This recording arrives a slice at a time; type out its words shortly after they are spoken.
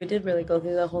We did really go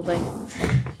through the whole thing.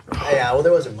 Yeah, well,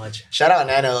 there wasn't much. Shout out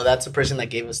Nano. That's the person that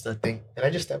gave us the thing. Did I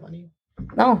just step on you?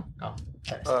 No.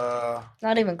 Oh.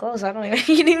 Not even close. I don't even. You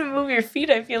didn't even move your feet.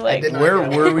 I feel like. did not. Where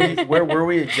were we? Where were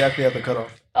we exactly at the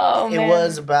cutoff? Oh man. It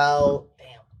was about.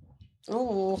 Damn.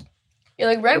 Ooh. You're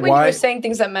like right when Why- you were saying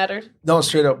things that mattered. No,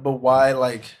 straight up. But why?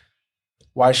 Like,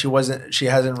 why she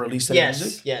hasn't released any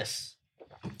music? Yes.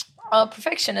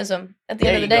 Perfectionism. At the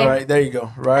There end of the you day. All right, there you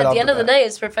go. Right. At the end of the day,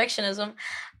 it's perfectionism.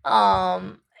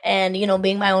 And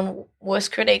being my own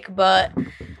worst critic, but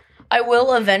I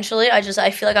will eventually. I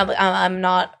feel like I'm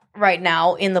not right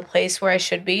now in the place where I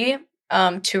should be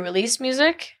to release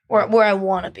music, or where I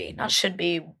want to be. Not should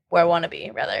be, where I want to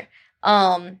be rather.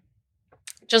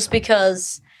 Just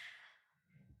because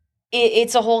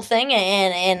it's a whole thing,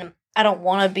 and I don't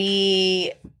want to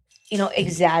be,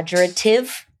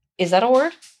 exaggerative. Is that a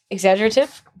word?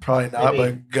 Exaggerative? Probably not,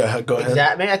 Maybe. but go ahead.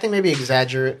 I think maybe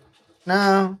exaggerate.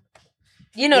 No.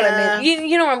 You know what Yeah. I mean?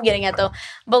 You know what I'm getting at, though.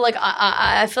 But, like,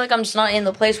 I feel like I'm just not in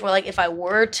the place where, like, if I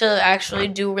were to actually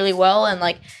do really well and,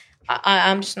 like,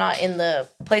 I'm just not in the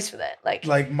place for that.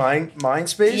 Like mind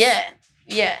space?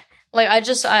 Yeah. Like,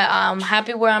 I'm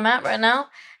happy where I'm at right now.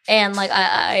 And, like,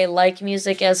 I like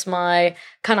music as my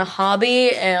kind of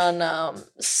hobby and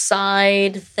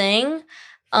side thing.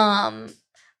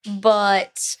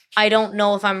 But I don't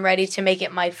know if I'm ready to make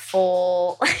it my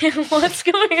full... What's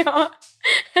going on?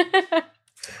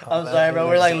 I'm sorry, bro.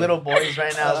 We're like little boys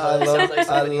right now. I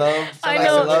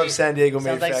love San Diego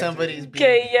Sounds like Manufacturing. somebody's being,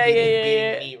 Okay,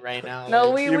 yeah. being meat right now. No,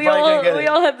 Like, we You're probably gonna get we it.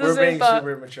 all had the We're same being thought.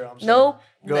 super immature. I'm sorry. Nope.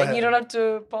 Go ahead. You don't have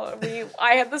to.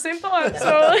 I had the same thought.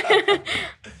 So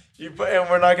And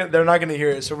we're not gonna. They're not gonna hear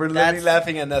it. So we're literally That's-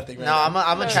 laughing at nothing. Right No, I'm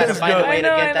gonna try to Let's find go. a way to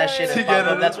get that shit. To And get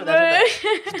follow. it. That's what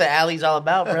the alley's all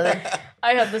about, brother.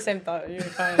 I had the same thought. You're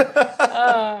fine.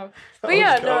 But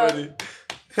yeah, no.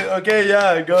 Okay,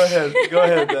 yeah. Go ahead.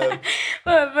 Deb.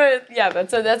 But yeah,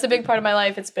 that's a big part of my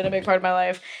life. It's been a big part of my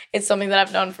life. It's something that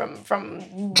I've done from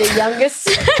the youngest.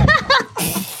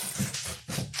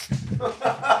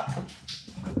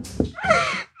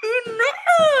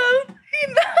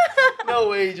 No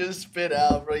way, you just spit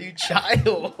out, bro. You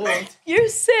child. You're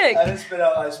sick. I didn't spit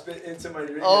out. I spit into my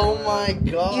drink. Oh my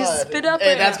god. You spit up Hey,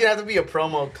 right that's now. gonna have to be a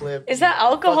promo clip. Is that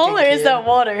alcohol or Fucking is kid. that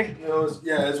water? No,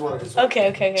 it's water. It's water.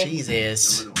 Okay.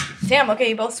 Jesus. Damn. Okay,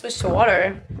 you both switched to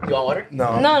water. You want water?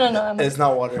 No. No. It's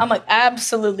not water. I'm like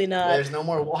absolutely not. There's no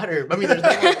more water. I mean, there's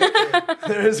no more water.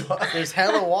 There is water. There's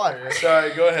hella water.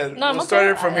 Sorry, go ahead. No, I'm we'll okay. start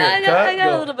it from here. I Cut. got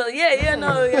Go. a little bit. Yeah. Cut. We're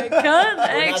not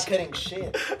Actually, cutting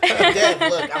shit. Dev,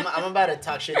 look, I'm about to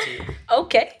talk shit to you.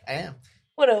 okay. I am.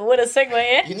 What a segue,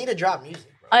 eh? You need to drop music,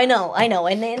 bro. I know, and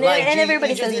Like,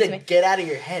 everybody you just says need it to to me. get out of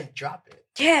your head. Drop it.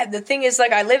 Yeah, the thing is,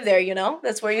 like, I live there.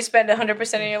 That's where you spend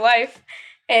 100% of your life.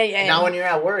 And Now when you're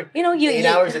at work, you 8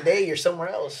 hours a day, you're somewhere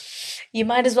else. you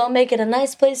might as well make it a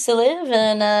nice place to live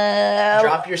and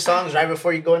Drop your songs right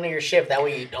before you go into your shift. That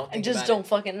way you don't I think just about don't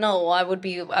fucking know. I would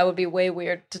be way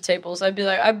weird to tables. I'd be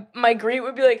like, my greet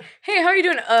would be like, "Hey, how are you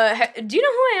doing? Do you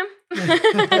know who I am?"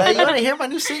 it. You want to hear my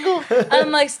new single?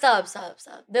 I'm like, stop.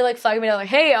 They're like flagging me down, like,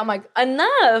 "Hey," I'm like,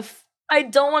 enough. I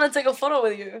don't want to take a photo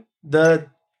with you.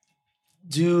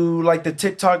 Do like the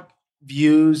TikTok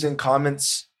views and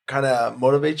comments kind of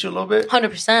motivate you a little bit?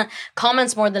 100%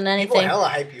 comments more than People anything. hella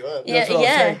hype you up. Yeah, That's what I'm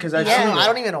saying, 'cause I've yeah. seen it. I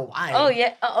don't even know why. Oh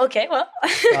yeah. Okay. Well.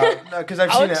 No, because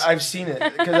I've seen it. Ouch. I've seen it.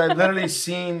 Because I've literally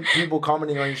seen people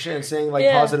commenting on your shit and saying like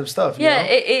Yeah. positive stuff. You Yeah, know?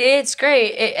 it's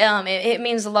great. It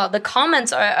means a lot. The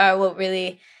comments are what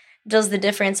really does the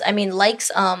difference. I mean,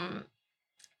 likes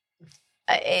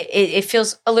it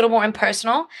feels a little more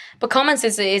impersonal, but comments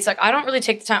it's like I don't really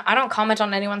take the time. I don't comment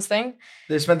on anyone's thing.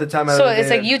 They spent the time out So of the it's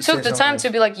day like you to took say the time to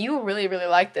something. be like you really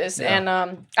like this, Yeah. and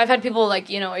I've had people like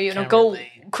Can't go relate.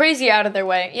 crazy out of their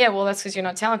way. Yeah, well that's because you're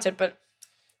not talented, but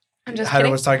I'm just Hyder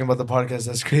kidding. was talking about the podcast.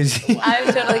 That's crazy.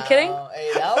 I'm totally kidding.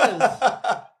 Hey, that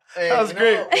was. Hey, That was you know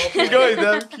great. what? Well, Keep going,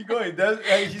 Dev. Keep going.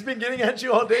 He's been getting at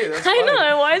you all day. That's I fine.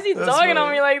 know. Why is he That's dogging on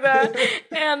funny. me like that?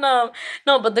 And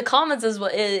no, but the comments is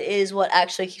what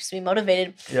actually keeps me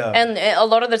motivated. Yeah. And a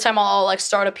lot of the time, I'll like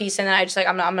start a piece and then I just like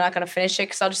I'm not gonna finish it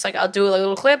because I'll do a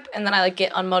little clip and then I like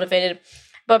get unmotivated.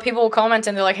 But people will comment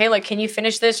and they're like, hey, like, can you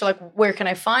finish this? Or like, where can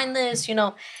I find this?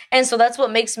 And so that's what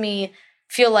makes me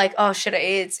feel like, oh shit,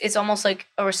 it's almost like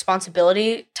a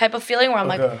responsibility type of feeling where I'm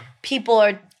like, Okay. people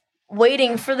are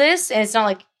waiting for this, and it's not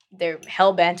like they're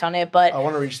hell bent on it, but I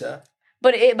want to reach that.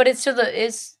 but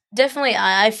it's definitely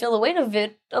I feel the weight of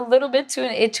it a little bit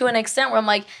to an extent where I'm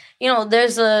like,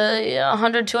 there's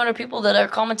 100, 200 people that are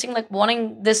commenting like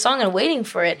wanting this song and waiting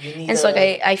for it, You need and so like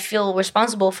a- I feel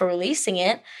responsible for releasing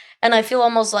it, and I feel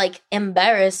almost like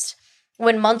embarrassed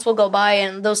when months will go by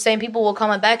and those same people will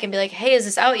comment back and be like, hey, is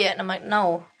this out yet? And I'm like,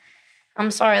 no,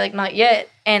 I'm sorry, like not yet.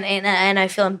 And I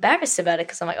feel embarrassed about it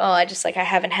because I'm like, oh, I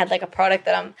haven't had like a product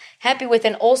that I'm happy with.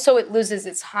 And also it loses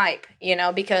its hype, you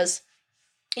know, because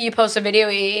you post a video,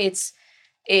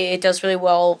 it does really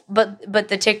well. But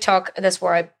the TikTok, that's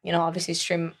where I, you know, obviously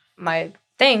stream my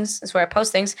things. That's where I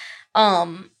post things.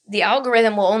 The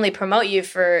algorithm will only promote you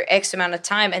for X amount of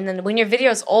time, and then when your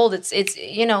video is old, it's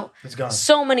you know, It's gone.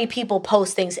 so many people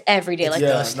post things every day, like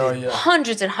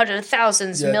hundreds and hundreds of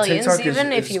thousands, millions, TikTok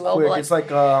even if you will. Quick. But like, It's like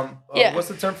Yeah. what's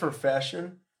the term for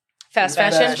fashion? fast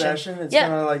fashion. Fashion. It's Yeah.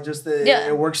 kind of like just Yeah.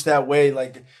 it works that way.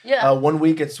 Like Yeah. 1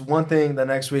 week it's one thing, the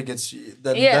next week it's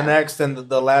the Yeah. next, and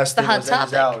the last The thing hot is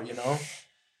topic. out. You know.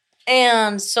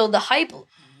 And so the hype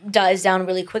dies down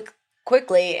really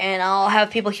quickly, and I'll have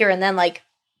people here and then like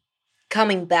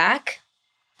coming back,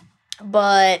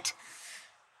 but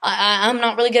I'm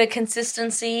not really good at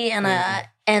consistency,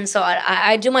 and so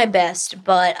I do my best,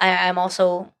 but I'm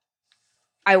also,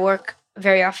 I work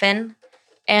very often,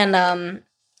 and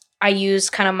I use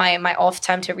kind of my off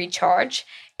time to recharge.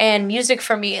 And music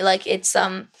for me, like it's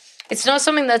not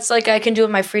something that's like I can do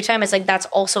in my free time. It's like that's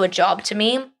also a job to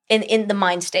me in the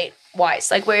mind state wise,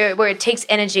 like where it takes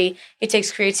energy, it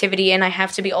takes creativity, and I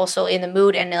have to be also in the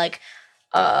mood, and like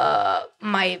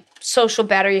my social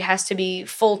battery has to be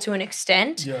full to an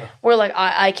extent where like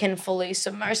I can fully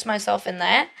submerge myself in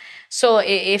that. So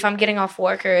if I'm getting off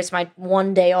work or it's my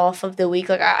one day off of the week,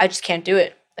 like I just can't do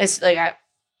it. It's like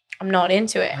I'm not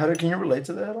into it. Can you relate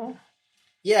to that at all?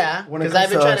 Yeah, When it because I've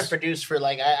comes been to trying us- to produce for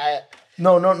like I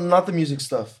No, not the music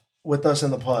stuff with us in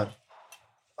the pod.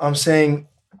 I'm saying,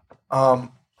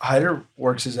 Hyder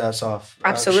works his ass off.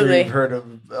 I'm Absolutely. sure you've heard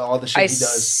of all the shit I he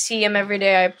does. see him every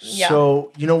day.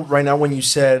 So, you know, right now when you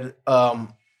said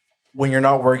when you're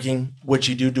not working, which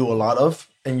you do a lot of,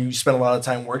 and you spend a lot of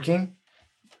time working,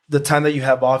 the time that you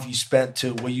have off, you spent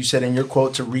to what you said in your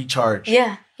quote to recharge.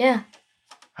 Yeah.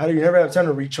 How do you never have time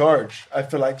to recharge? I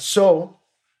feel like so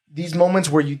these moments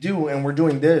where you do, and we're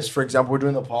doing this, for example, we're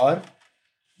doing the pod.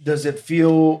 Does it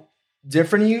feel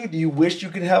different to you? Do you wish you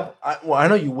could have? I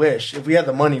know you wish. If we had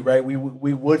the money, right, we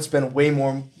would spend way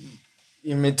more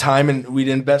time, and we'd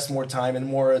invest more time and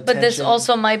more attention. But this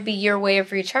also might be your way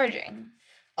of recharging.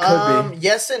 Could be.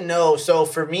 Yes and no. So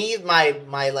for me,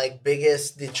 my like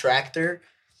biggest detractor,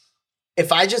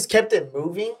 if I just kept it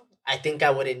moving, I think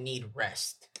I wouldn't need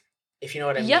rest. If you know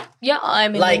what I mean. Yeah. I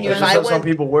mean, Like, when you're if in I That's how went- some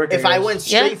people work. If I went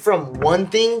Yeah. straight from one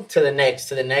thing to the next,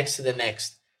 to the next, to the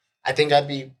next, I think I'd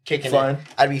be kicking Fine. it.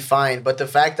 I'd be fine. But the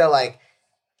fact that like,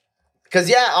 because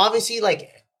yeah, obviously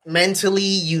like mentally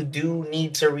you do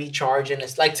need to recharge, and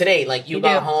it's like today, like you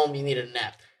got do. home, you needed a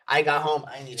nap. I got home,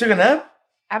 I needed took a nap.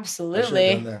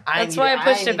 absolutely. I That's why I needed-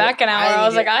 pushed it back an hour. I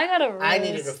was like, I gotta rest. I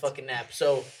needed a fucking nap.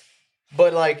 So,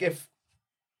 but like if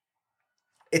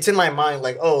it's in my mind,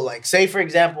 like, oh, like say for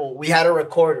example, we had to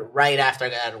record right after I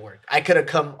got out of work. I could have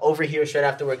come over here straight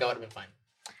after work. I would have been fine.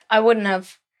 I wouldn't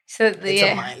have. So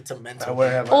It's a mental. I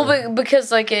would have. Well, because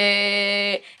like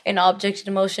an object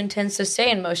in motion tends to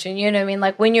stay in motion. You know what I mean?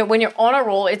 Like when you're on a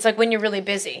roll, it's like when you're really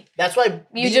busy. That's why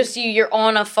You're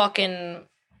on a fucking.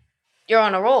 You're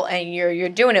on a roll and you're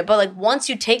doing it. But like once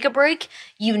you take a break,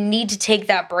 you need to take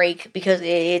that break because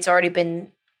it's already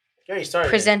been you already started.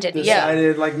 presented. Yeah.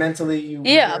 decided like mentally you.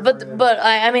 Yeah, but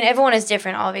I mean everyone is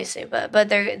different, obviously. But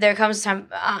there comes a time.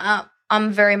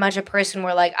 I'm very much a person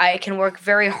where like I can work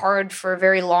very hard for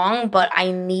very long, but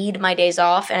I need my days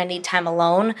off and I need time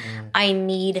alone. I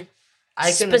need I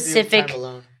can specific do time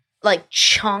alone. like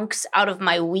chunks out of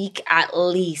my week at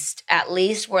least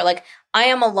where like I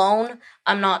am alone.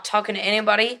 I'm not talking to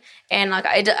anybody, and like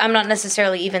I'm not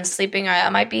necessarily even sleeping. I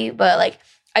might be, but like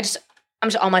I'm just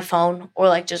on my phone or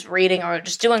like just reading or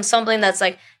just doing something that's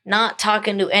like not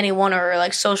talking to anyone or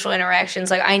like social interactions.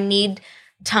 Like I need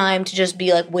time to just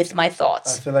be like with my I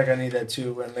thoughts. feel like I need that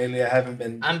too, and lately I haven't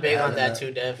been. I'm big on having that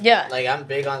too, Dev. Yeah. Like I'm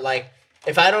big on like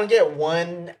if I don't get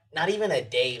one, not even a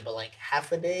day, but like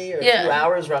half a day or a Yeah. few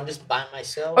hours where I'm just by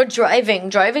myself. Or driving.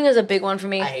 Driving is a big one for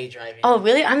me. I hate driving. Oh,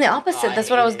 really? I'm the opposite. Oh, I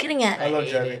That's what I hate was it. getting at. I love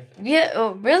hate driving. it. Yeah.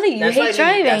 Oh, really? You That's hate why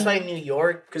driving? That's why New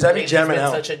York, 'Cause I be it's jamming been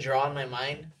out. such a draw in my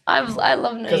mind. I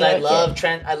love New York. Because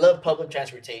I love public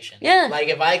transportation. Yeah. Like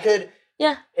if I could,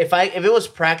 Yeah. if it was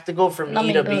practical for Not me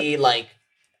me, to but- be like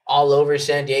all over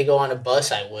San Diego on a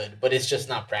bus, I would. But it's just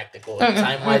not practical. Mm-mm,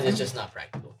 Time wise, it's just not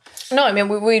practical. No, I mean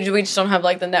we just don't have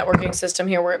like the networking system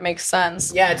here where it makes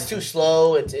sense. Yeah, it's too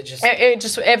slow. It just. It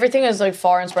just everything is like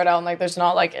far and spread out, and like there's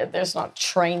not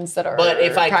trains that are. But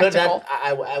if I could, practical.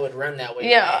 I would run that way.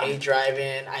 Yeah. I hate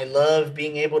driving. I love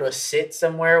being able to sit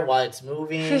somewhere while it's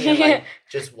moving and like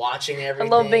just watching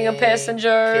everything. I love being a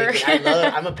passenger.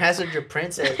 I'm a passenger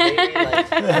princess, baby.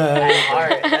 Like at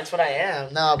heart, that's what I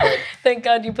am. No, but Thank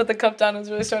God you put the cup down. It's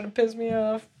really starting to piss me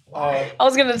off. why? I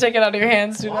was gonna take it out of your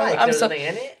hands, dude. Why? 'Cause I'm there's so nothing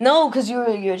in it. no, because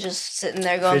you're just sitting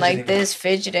there going Fidgeting. like this,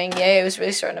 fidgeting. Yeah, it was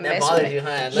really starting to That mess with bothers me. you,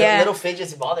 huh? Yeah. Little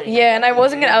fidgets bother you. Yeah, and I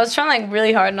wasn't gonna. I was trying like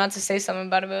really hard not to say something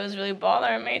about it, but it was really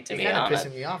bothering me. To You're be kind of honest,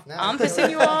 pissing me off now. I'm pissing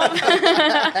you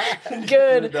off.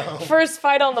 Good. Dumb. First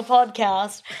fight on the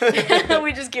podcast.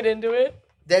 We just get into it.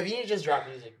 Dev, you need to just drop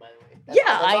music, by the way.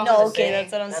 Yeah, all I I'm know. gonna Okay, say.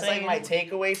 that's what I'm That's saying. like my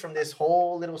takeaway from this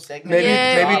whole little segment. Maybe,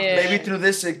 Yeah. maybe through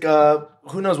this,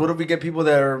 who knows? What if we get people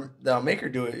that'll make her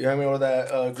do it? You know what I mean, or that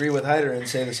agree with Hyder and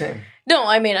say the same. No,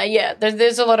 I mean, yeah,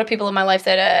 there's a lot of people in my life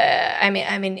that, I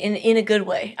mean, in a good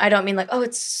way. I don't mean like, oh,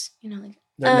 it's, like,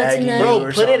 They're it's nagging nice. you Bro,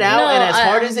 or put it something. out, No, and as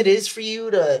hard I- as it is for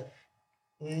you to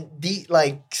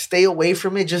stay away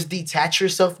from it, just detach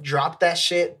yourself, drop that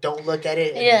shit, don't look at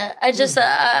it. and- Yeah, I just,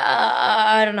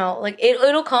 I don't know. Like,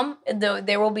 it'll come.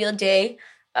 There will be a day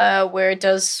where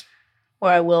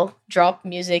I will drop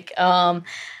music. I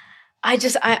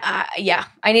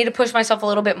need to push myself a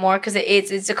little bit more because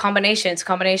it's a combination. It's a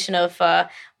combination of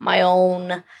my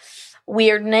own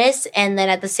weirdness and then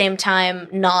at the same time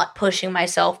not pushing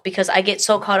myself because I get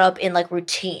so caught up in like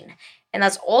routine, and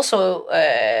that's also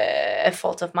a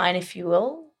fault of mine, if you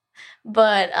will.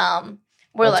 But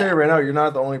we're I'll like, tell you right now, you're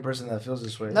not the only person that feels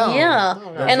this way. No. yeah, no.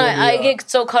 and That's I gonna be, get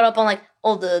so caught up on like,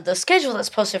 oh, the schedule that's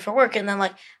posted for work, and then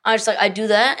like I just like I do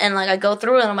that and like I go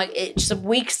through it and I'm like, it just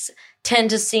weeks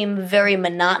tend to seem very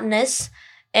monotonous,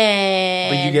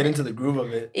 and But you get into the groove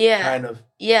of it. Yeah. Kind of.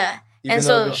 yeah, Even And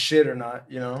though so- it's shit or not,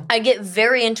 you know? I get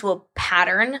very into a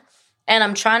pattern, and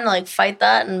I'm trying to like fight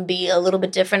that and be a little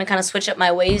bit different and kind of switch up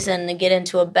my ways and get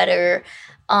into a better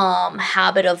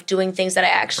habit of doing things that I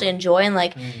actually enjoy and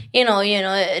like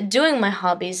doing my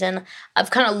hobbies. And I've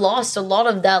kind of lost a lot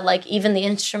of that. Like even the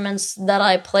instruments that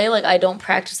I play, like I don't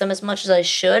practice them as much as I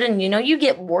should. And you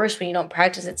get worse when you don't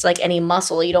practice. It's like any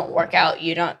muscle. You don't work out,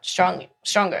 you're not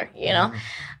stronger.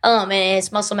 And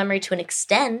it's muscle memory to an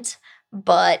extent,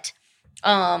 but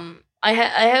I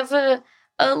have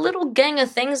a little gang of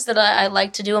things that I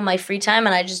like to do in my free time,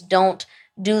 and I just don't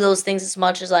do those things as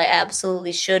much as I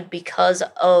absolutely should because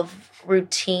of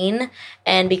routine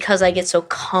and because I get so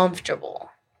comfortable.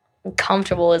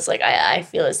 Comfortable is like I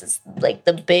feel is like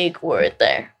the big word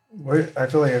there. I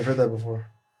feel like I've heard that before.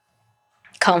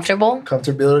 Comfortable?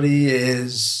 Comfortability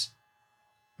is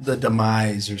the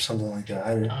demise or something like that.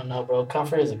 I don't know, bro.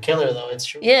 Comfort is a killer, though. It's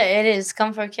true. Yeah, it is.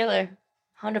 Comfort killer.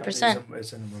 100%.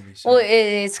 It's in the movie. So. Well,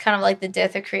 it's kind of like the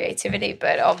death of creativity,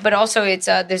 but also it's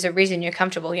there's a reason you're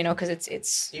comfortable, because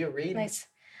it's Do you read? nice.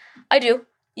 I do.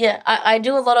 Yeah, I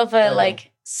do a lot of like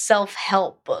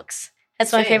self-help books.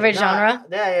 That's my Same. favorite Nah, genre.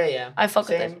 Yeah. I fuck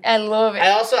with Same. it. I love it.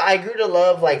 I grew to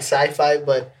love like sci-fi,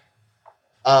 but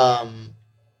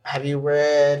have you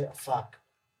read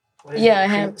what is Yeah, it? I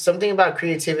have. Something about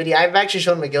creativity. I've actually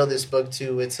shown Miguel this book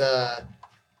too. It's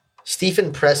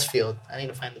Stephen Pressfield. I need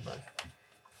to find the book.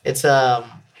 It's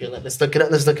here, let's look it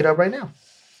up. Let's look it up right now.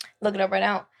 Look it up right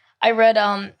now. I read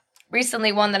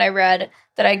recently one that I read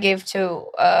that I gave to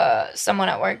someone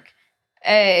at work.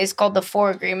 It's called The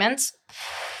Four Agreements.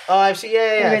 Oh, I've seen.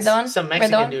 Yeah. You read It's that one? Some Read that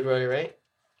Mexican one? dude wrote it, right?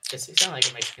 It sounds like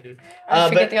a Mexican dude. I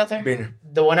forget But the author. Beaner.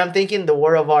 the one I'm thinking, The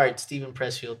War of Art, Stephen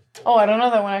Pressfield. Oh, I don't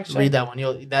know that one actually. Read that one.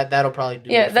 That'll probably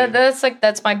do. Yeah, you a favor.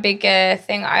 that's my big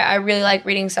thing. I really like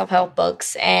reading self-help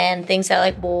books and things that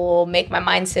like will make my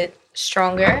mindset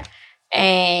stronger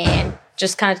and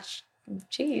just kind of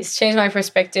change my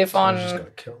perspective Someone just on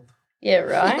got killed. yeah,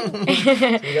 right.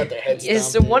 You got their heads Is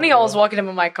stomped one of in, y'all bro. is walking in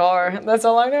with my car. That's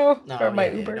all I know. No, or my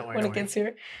yeah, Uber don't worry, when don't it gets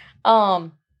here.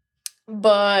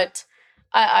 But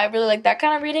I really like that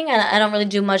kind of reading, and I don't really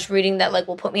do much reading that like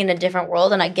will put me in a different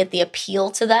world, and I get the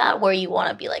appeal to that where you want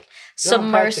to be like You're on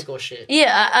submersed. practical shit.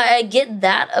 Yeah, I get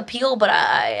that appeal, but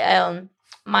I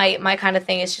my kind of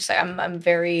thing is just like I'm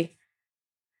very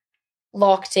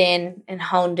locked in and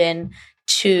honed in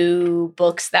to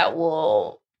books that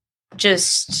will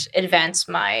just advance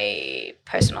my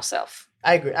personal self.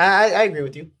 I agree. I agree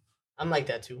with you. I'm like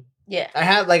that too. Yeah.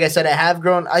 Like I said, I have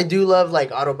grown. I do love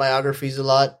like autobiographies a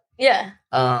lot. Yeah.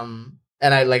 And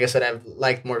like I said, I've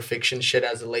liked more fiction shit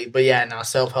as of late. But yeah, now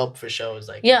self-help for show is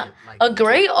like Yeah. my A go-to.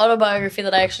 great autobiography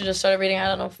that I actually just started reading. I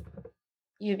don't know if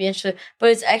you'd be interested, but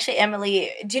it's actually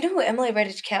Emily. Do you know who Emily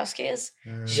Ratajkowski is?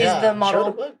 She's the model.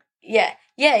 Show the book.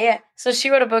 Yeah. So she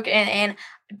wrote a book, and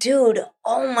dude,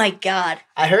 oh my god,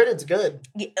 I heard it's good.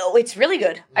 oh, it's really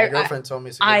good. My girlfriend told me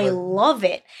it's a good I book. love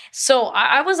it. So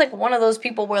I was like one of those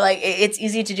people where like it's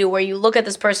easy to do, where you look at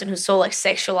this person who's so like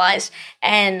sexualized,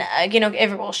 and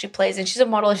every role she plays, and she's a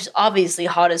model. She's obviously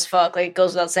hot as fuck. Like, it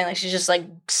goes without saying. Like, she's just like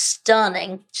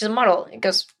stunning. She's a model. It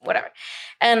goes whatever,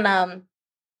 and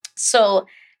so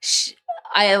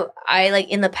I like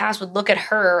in the past would look at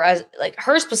her as like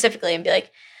her specifically and be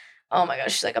like, oh my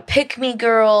gosh, she's like a pick me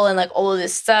girl and like all of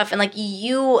this stuff. And like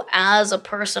you as a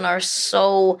person are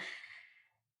so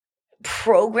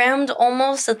programmed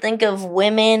almost to think of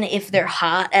women, if they're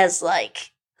hot, as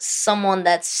like someone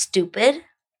that's stupid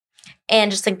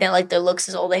and just think that like their looks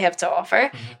is all they have to offer.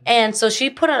 Mm-hmm. And so she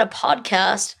put out a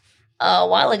podcast a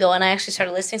while ago, and I actually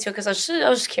started listening to it because I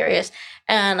was just curious.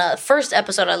 And first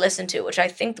episode I listened to, which I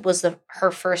think was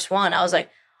her first one, I was like,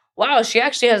 wow, she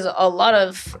actually has a lot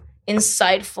of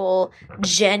insightful,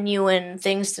 genuine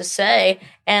things to say.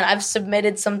 And I've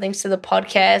submitted some things to the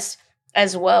podcast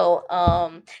as well,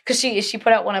 because she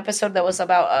put out one episode that was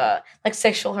about like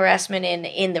sexual harassment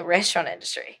in the restaurant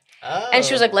industry. Oh. And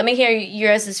she was like, let me hear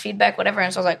your guys' feedback, whatever.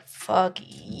 And so I was like, fuck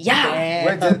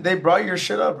yeah. Wait, they brought your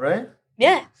shit up, right?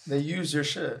 Yeah. They used your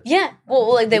shit. Yeah.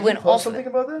 Well, like they Did went you post off of something it.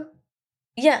 about that?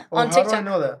 Yeah, Oh, on how TikTok. do I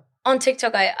know that? On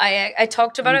TikTok, I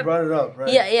talked about You it. brought it up,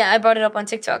 right? Yeah, I brought it up on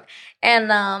TikTok,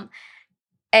 and I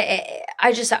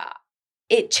just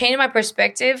it changed my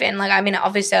perspective, and like I mean,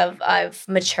 obviously I've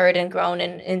matured and grown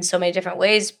in so many different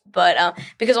ways, but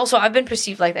because also I've been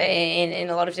perceived like that in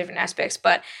a lot of different aspects,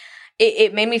 but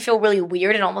it made me feel really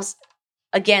weird and almost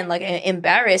again like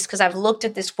embarrassed because I've looked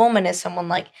at this woman as someone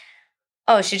like,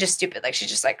 oh, she's just stupid. Like, she's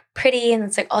just like pretty, and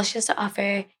it's like all she has to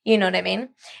offer. You know what I mean?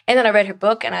 And then I read her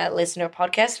book and I listened to her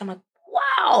podcast, and I'm like,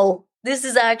 wow, this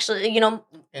is actually, people.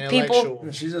 Intellectual.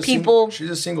 And she's a People- she's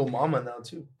a single mama now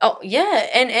too. Oh yeah,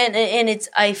 and it's.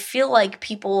 I feel like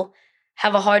people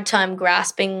have a hard time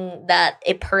grasping that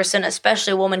a person,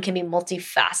 especially a woman, can be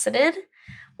multifaceted,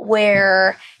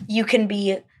 where you can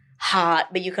be hot,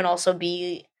 but you can also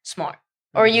be smart.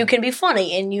 Or you can be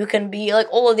funny, and you can be like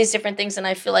all of these different things. And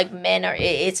I feel like men are,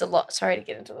 it's a lot, sorry to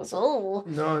get into this. Oh.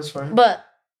 No, it's fine. But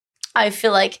I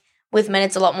feel like with men,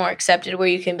 it's a lot more accepted where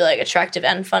you can be like attractive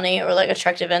and funny, or like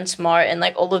attractive and smart, and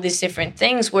like all of these different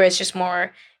things where it's just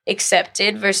more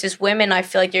accepted. Versus women, I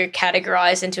feel like you're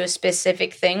categorized into a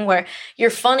specific thing where you're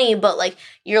funny, but like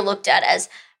you're looked at as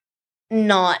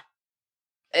not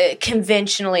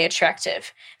conventionally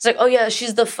attractive. It's like, oh yeah,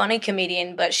 she's the funny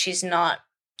comedian, but she's not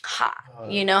hot,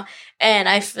 and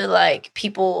I feel like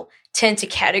people tend to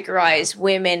categorize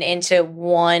women into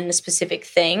one specific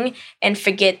thing and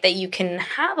forget that you can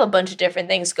have a bunch of different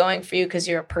things going for you because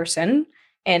you're a person,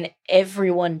 and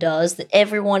everyone does. That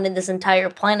everyone in this entire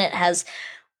planet has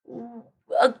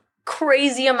a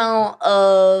crazy amount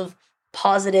of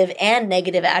positive and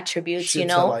negative attributes, Shit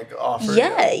to, like, offer.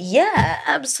 Yeah,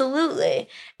 absolutely.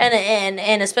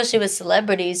 And especially with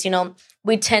celebrities,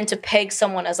 we tend to peg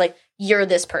someone as like, you're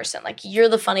this person, like you're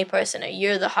the funny person, or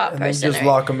you're the hot And person. they just or,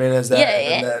 lock them in as that, Yeah,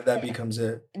 and yeah. that becomes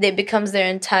it. It becomes their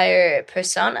entire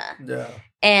persona. Yeah,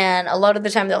 And a lot of the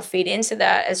time they'll feed into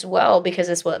that as well because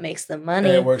it's what makes them money.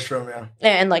 and it works for them.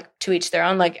 And like to each their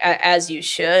own, like as you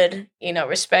should,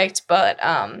 respect. But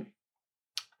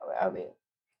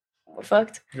we're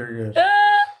fucked. Very good.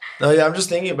 No, yeah, I'm just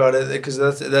thinking about it because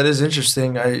that is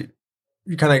interesting.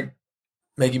 You kind of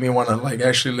making me want to like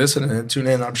actually listen and tune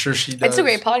in. I'm sure she does. It's a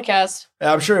great podcast.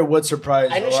 Yeah, I'm sure it would surprise.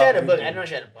 I know a she lot had a of book. people. I know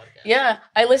she had a podcast. Yeah,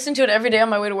 I listen to it every day on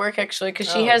my way to work actually because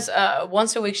she Oh. has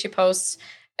once a week she posts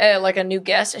like a new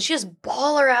guest, and she has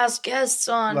baller ass guests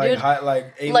on, like dude. like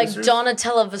Like A-listers?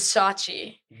 Donatella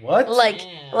Versace, What?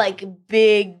 Damn. like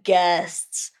big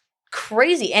guests,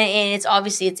 crazy, and it's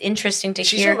obviously it's interesting to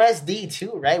She's hear. from SD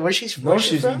too, right? Where's she from? No,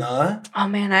 she's from? not. Oh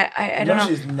man, I No, don't know.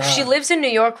 she's not. She lives in New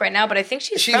York right now, but I think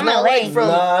she's She's from not LA. like from-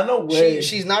 Nah, no way.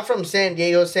 She's not from San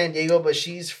Diego, but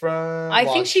she's from. I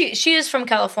think she is from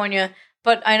California,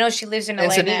 but I know she lives in LA now.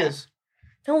 Encinitas.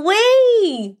 No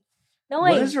way. No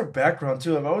way. What is her background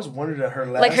too? I've always wondered at her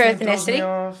last Like her name throws me ethnicity?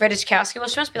 off. Redichkowski? Well,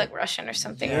 she must be like Russian or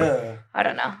something. Yeah. I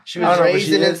don't know. She I was don't know, but raised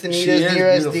she in is- she Encinitas is near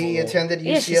SD, beautiful. attended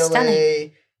Yeah, she's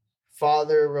UCLA.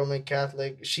 Father Roman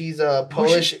Catholic. She's a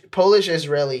Polish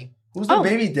Israeli. Who's the Oh.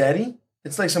 baby daddy?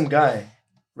 It's like some guy,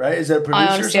 right? Is that a producer?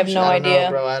 I honestly or have some no shit? I don't idea. know,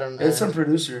 bro. I don't know. It's some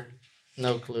producer.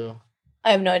 No clue.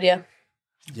 I have no idea.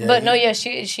 Yeah, But no, yeah,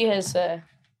 she has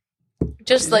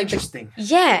just she's like the, interesting.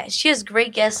 yeah, she has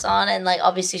great guests on, and like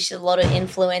obviously she has a lot of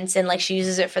influence, and like she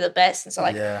uses it for the best, and so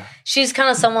like yeah. she's kind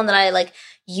of someone that I like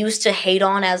used to hate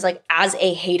on as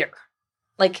a hater.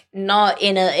 like not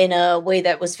in a way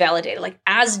that was validated, like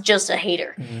as just a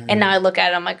hater. And now I look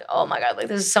at it, I'm like, oh my god, like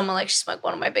this is someone like she's like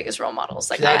one of my biggest role models.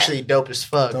 Like She's actually dope as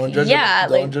fuck. Don't judge Yeah,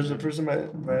 don't like- judge the person by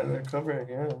their cover, I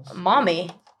guess. mommy,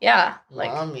 yeah,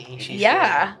 like Mommy.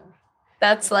 yeah,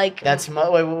 that's like That's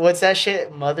wait, what's that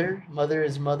shit? Mother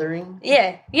is mothering.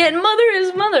 yeah, and mother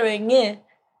is mothering, yeah,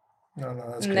 No,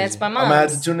 that's And crazy. that's my I'm gonna have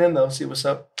to mom's. tune in though, see what's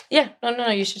up. yeah. No,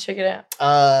 you should check it out.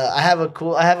 I have a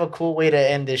cool way to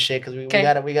end this shit because we 'Kay.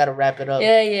 gotta wrap it up.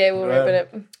 Yeah, we'll wrap Right. it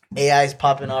up. AI is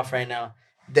popping off right now.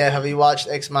 Dev, have you watched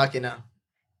Ex Machina?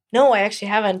 No, I actually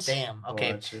haven't. Damn.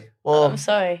 Okay. Watch it. Well, I'm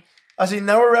sorry. I see.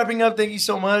 Now we're wrapping up. Thank you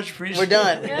so much. Appreciate we're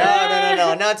done. Yeah.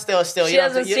 No. Not still. She You don't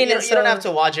have hasn't to, you, seen you, it, you don't so have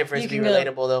to watch it for it you to be can go.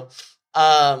 relatable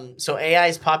though. So AI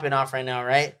is popping off right now,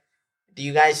 right? Do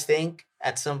you guys think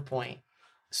at some point?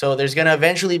 So there's gonna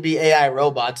eventually be AI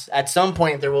robots. At some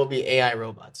point, there will be AI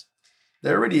robots.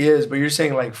 There already is, but you're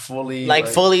saying like fully,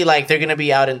 Fully, like they're gonna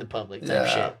be out in the public type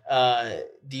Yeah. shit.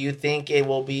 Do you think it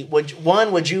will be?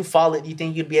 Would you fall? Do you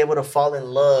think you'd be able to fall in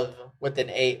love with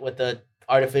the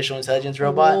artificial intelligence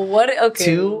robot? Well, what? Okay.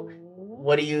 Two,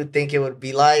 what do you think it would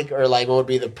be like, or like what would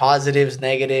be the positives, We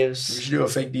negatives? should do a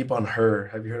fake deep on Her.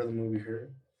 Have you heard of the movie Her?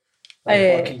 I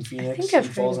Joaquin Phoenix. think He I've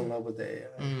falls heard in love with the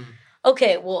AI. Mm.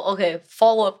 Okay.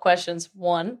 Follow-up questions.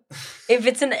 One, if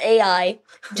it's an AI,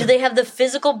 do they have the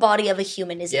physical body of a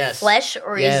human? Is Yes. it flesh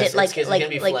or Yes, is it like it's gonna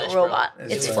be flesh, bro. robot?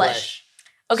 It's It's flesh. flesh.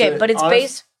 Okay, So, but it's honest-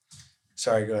 based.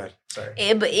 Sorry, go ahead. Sorry.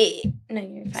 No, you're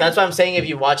fine. So that's why I'm saying if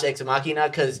you watch Ex Machina,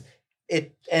 because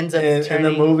it ends up In turning.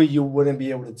 the movie, you wouldn't be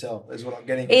able to tell. Is what I'm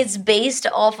getting. at. It's based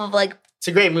off of like It's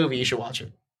a great movie. You should watch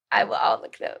it. I'll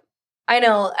look it up. I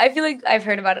know. I feel like I've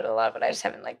heard about it a lot, but I just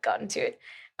haven't like gotten to it.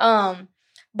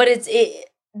 But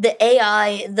the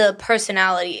AI, the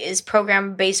personality is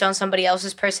programmed based on somebody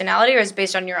else's personality, or is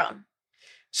based on your own?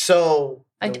 So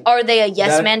Like, No. are they a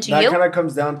yes man to that you? kind of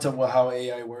comes down to how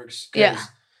AI works. Yeah.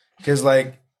 Because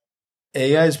like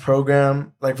AI's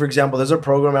program, like for example, there's a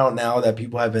program out now that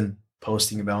people have been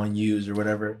posting about and use or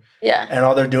whatever, Yeah. and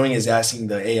all they're doing is asking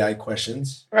the AI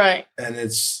questions, Right. and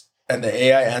the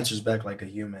AI answers back like a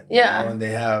human. Yeah. And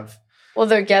they have Well,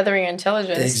 they're gathering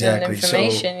intelligence Exactly. and So,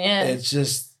 information. Yeah. it's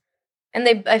just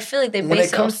And I feel like they when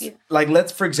base it comes off you. like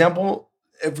let's for example,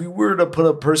 if we were to put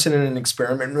a person in an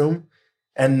experiment room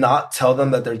and not tell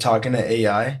them that they're talking to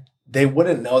AI, they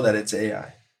wouldn't know that it's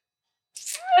AI.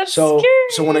 That's So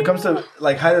scary. when it comes to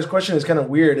like Hyder's question is kind of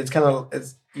weird. It's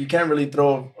you can't really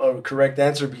throw a correct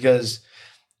answer because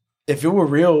if it were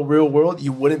real world,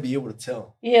 you wouldn't be able to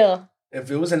tell. Yeah. If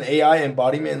it was an AI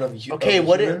embodiment of you, okay, of a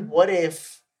what human,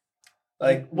 if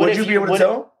like what would if you be able to what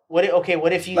tell? what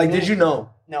if you Like, knew- did you know?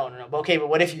 No. But okay, but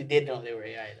what if you did know they were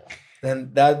AI though?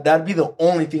 Then that'd be the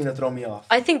only thing to throw me off.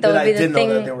 I think that would I be the did know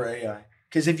that they thing. were AI.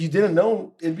 Because if you didn't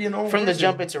know, it'd be a normal From the person.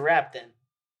 jump, it's a wrap. Then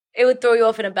It would throw you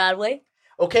off in a bad way.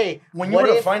 okay. When you what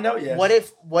were to if find out, yes.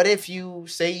 what if you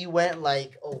say you went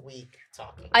like a week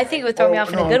talking? I think it would throw me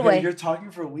off in a good way. You're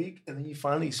talking for a week and then you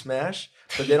finally smash,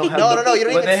 but they don't have No, you don't but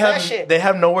even they smash have, it. They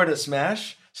have nowhere to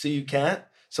smash, so you can't.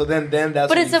 So then that's But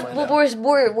when it's you a find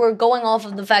out. we're going off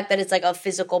of the fact that it's like a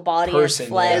physical body Person,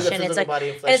 and yeah. flesh, It's a and it's physical like body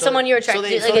and and flesh. it's someone you're attracted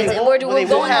to. Like, they we're will going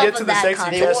get off to of the that sexy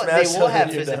concept. They will, smash they will have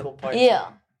something, you're physical done. parts. Yeah.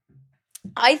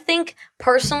 I think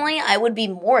personally, I would be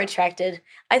more attracted.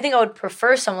 I think I would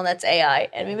prefer someone that's AI,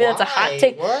 and maybe that's a hot Why?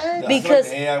 take. What? I feel because-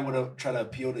 like the AI would have tried to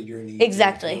appeal to your needs,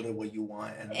 Exactly. appeal to what you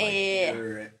want, and like Yeah.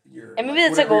 your And maybe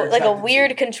that's like whatever you're a attracted weird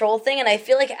to. control thing. And I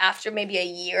feel like after maybe a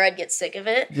year, I'd get sick of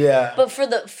it. Yeah, But for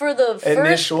the first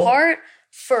Initial. part,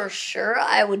 for sure,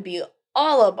 I would be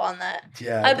all up on that.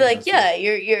 yeah. I'd be like, definitely.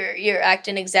 yeah, you're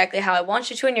acting exactly how I want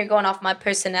you to, and you're going off my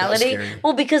personality. scary.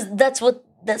 Well, because that's what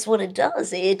it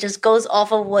does. It just goes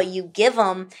off of what you give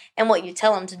them and what you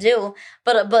tell them to do.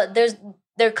 But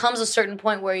there comes a certain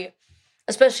point where you,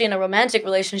 especially in a romantic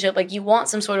relationship, like you want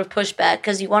some sort of pushback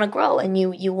because you want to grow and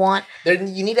you want. You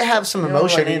need to have some You know,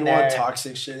 emotion like, in you want there.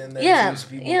 toxic shit in there. Yeah, too, so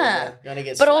people yeah. like that. You wanna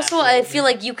get But slapped also, a I little feel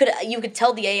bit. like you could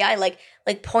tell the AI like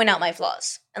point out my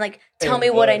flaws and like tell It me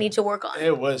what I would. need to work on.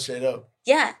 It was straight up.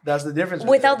 Yeah, That's the difference.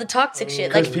 without the toxic shit.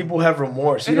 because Like, people have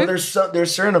remorse. You know, Mhm.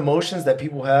 there's certain emotions that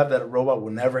people have that a robot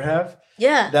would never have.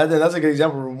 yeah. That's a good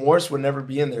example. Remorse would never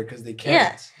be in there because they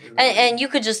can't. And you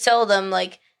could just tell them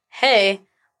like, hey,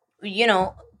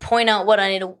 point out what I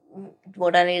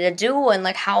need to do and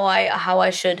like how I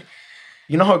should.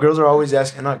 You know how girls are always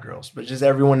asking, not girls, but just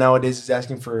everyone nowadays is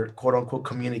asking for quote unquote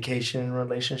communication in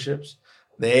relationships.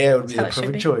 The AI would be That's the how it should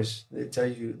perfect be. choice. They tell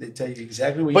you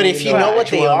exactly what But you if need you to know what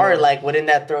they wanna are, know. like, wouldn't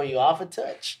that throw you off a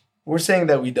touch? We're saying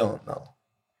that we don't know.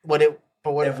 Would it?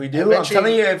 But what If we do, I'm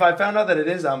telling you, if I found out that it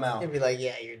is, I'm out. you'd be like,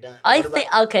 yeah, you're done. I What about-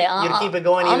 think okay. You'd keep it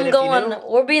going even I'm if going. you knew?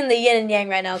 We're being the yin and yang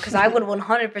right now because I would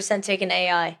 100% take an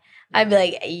AI. I'd be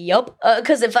like, yup.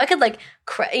 Because if I could like,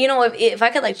 if I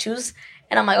could like choose,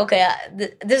 and I'm like, okay,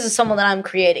 this is someone that I'm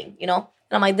creating, and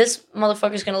I'm like, this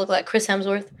motherfucker's gonna look like Chris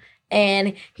Hemsworth,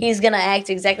 and he's gonna act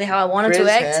exactly how I want him Chris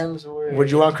to act. Hemsworth.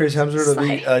 Would you want Chris Hemsworth to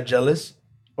be Like- jealous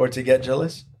or to get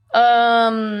jealous?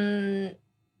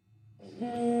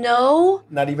 No.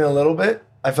 Not even a little bit.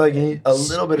 I feel like you need a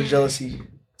little bit of jealousy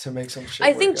to make some shit. I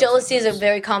work think out jealousy is a sometimes.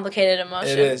 very complicated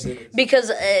emotion. It is.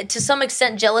 Because to some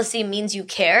extent, jealousy means you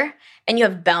care and you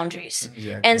have boundaries.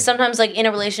 Exactly. And sometimes, like in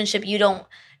a relationship, you don't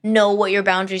know what your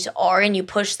boundaries are and you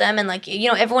push them. And like,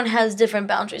 everyone has different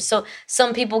boundaries. So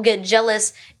some people get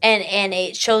jealous and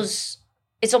it shows,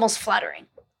 it's almost flattering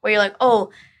where you're like, oh,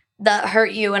 that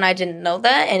hurt you and I didn't know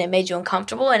that. And it made you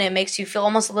uncomfortable and it makes you feel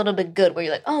almost a little bit good where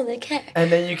you're like, oh, they care.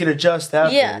 And then you can adjust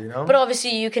after, Yeah, you know? but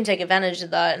obviously you can take advantage of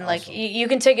that, and like you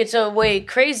can take it to way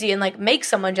crazy and like make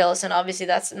someone jealous, and obviously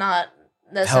that's not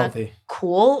Healthy. not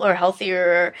cool or healthy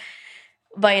or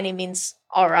by any means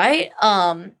all right.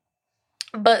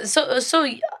 But so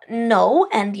no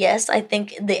and yes, I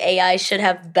think the AI should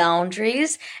have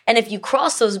boundaries, and if you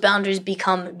cross those boundaries,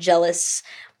 become jealous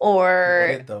or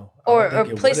Would it, though? I don't or think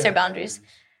it place would their have. boundaries.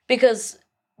 Because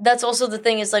that's also the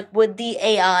thing is like would the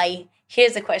AI,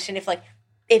 here's the question,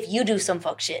 if you do some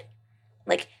fuck shit,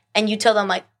 like and you tell them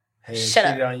like Hey, shut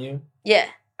cheated up. on you? yeah,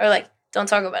 or like don't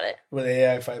talk about it. Will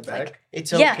AI fight back? Like,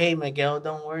 It's Yeah. okay, Miguel.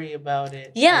 Don't worry about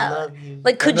it. Yeah. I love you.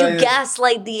 Like could I'd be you like this.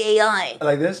 gaslight the AI?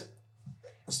 Like this?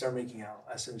 I'll start making out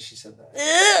as soon as she said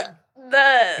that.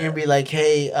 Ugh, You're gonna be like,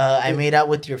 hey, I made out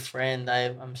with your friend.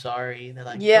 I'm sorry. They're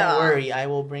like, Yeah. don't worry, I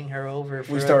will bring her over.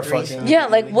 For We a start threesome." fucking. yeah,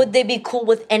 like would they be cool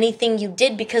with anything you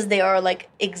did because they are like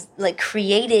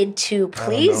created to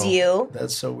please know. you?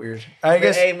 That's so weird. I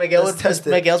guess. Hey, Miguel, let's test it.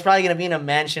 Miguel's probably gonna be in a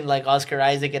mansion like Oscar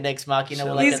Isaac and Ex Machina.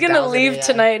 With, like, He's 1,000 gonna leave AI.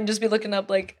 tonight and just be looking up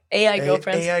like AI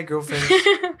girlfriends. AI girlfriend.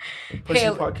 Pussy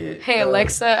hey, pocket. hey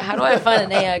Alexa, how do I find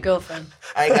an AI girlfriend?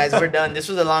 All right, guys, we're done. This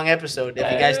was a long episode.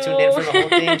 If you guys tuned in for the whole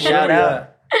thing, Where shout we out.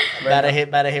 at? About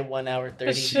to hit 1 hour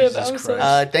 30. Shit, Jesus I'm so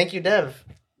Christ. Thank you, Dev.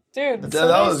 dude. That So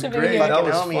nice was to be great. here. That Fucking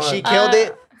was homie. fun. She killed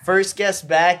it. First guest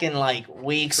back in like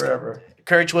weeks. Forever.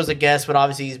 Kirch was a guest, but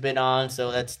obviously he's been on,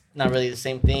 so that's not really the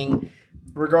same thing.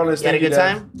 Regardless, You had a thank good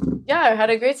Dev. time? Yeah, I had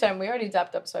a great time. We already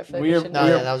dapped up, so I feel like We we are- should. No, We-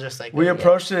 yeah, that was just like We yeah.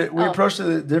 approached it. We Oh. approached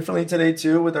it differently today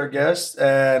too with our guests,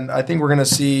 and I think we're gonna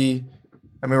see.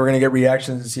 I mean, we're gonna get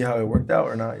reactions and see how it worked out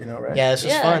or not. You know, right? Yeah, this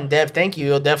was Yeah. fun. Dev, thank you.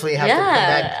 You'll definitely have to come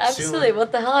Yeah, back absolutely. soon.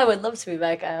 What the hell? I would love to be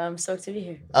back. I'm stoked to be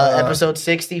here. Episode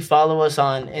 60. Follow us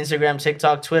on Instagram,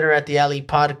 TikTok, Twitter at the Alley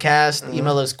Podcast. Mhm.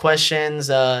 Email us questions.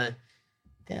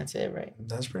 That's it, right?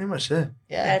 That's pretty much it.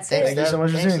 Yeah. That's it. thanks, Thank you Dev. so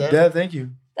much for Thanks, seeing. Dev. Dev, thank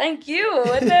you. Thank you.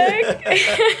 What the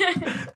heck?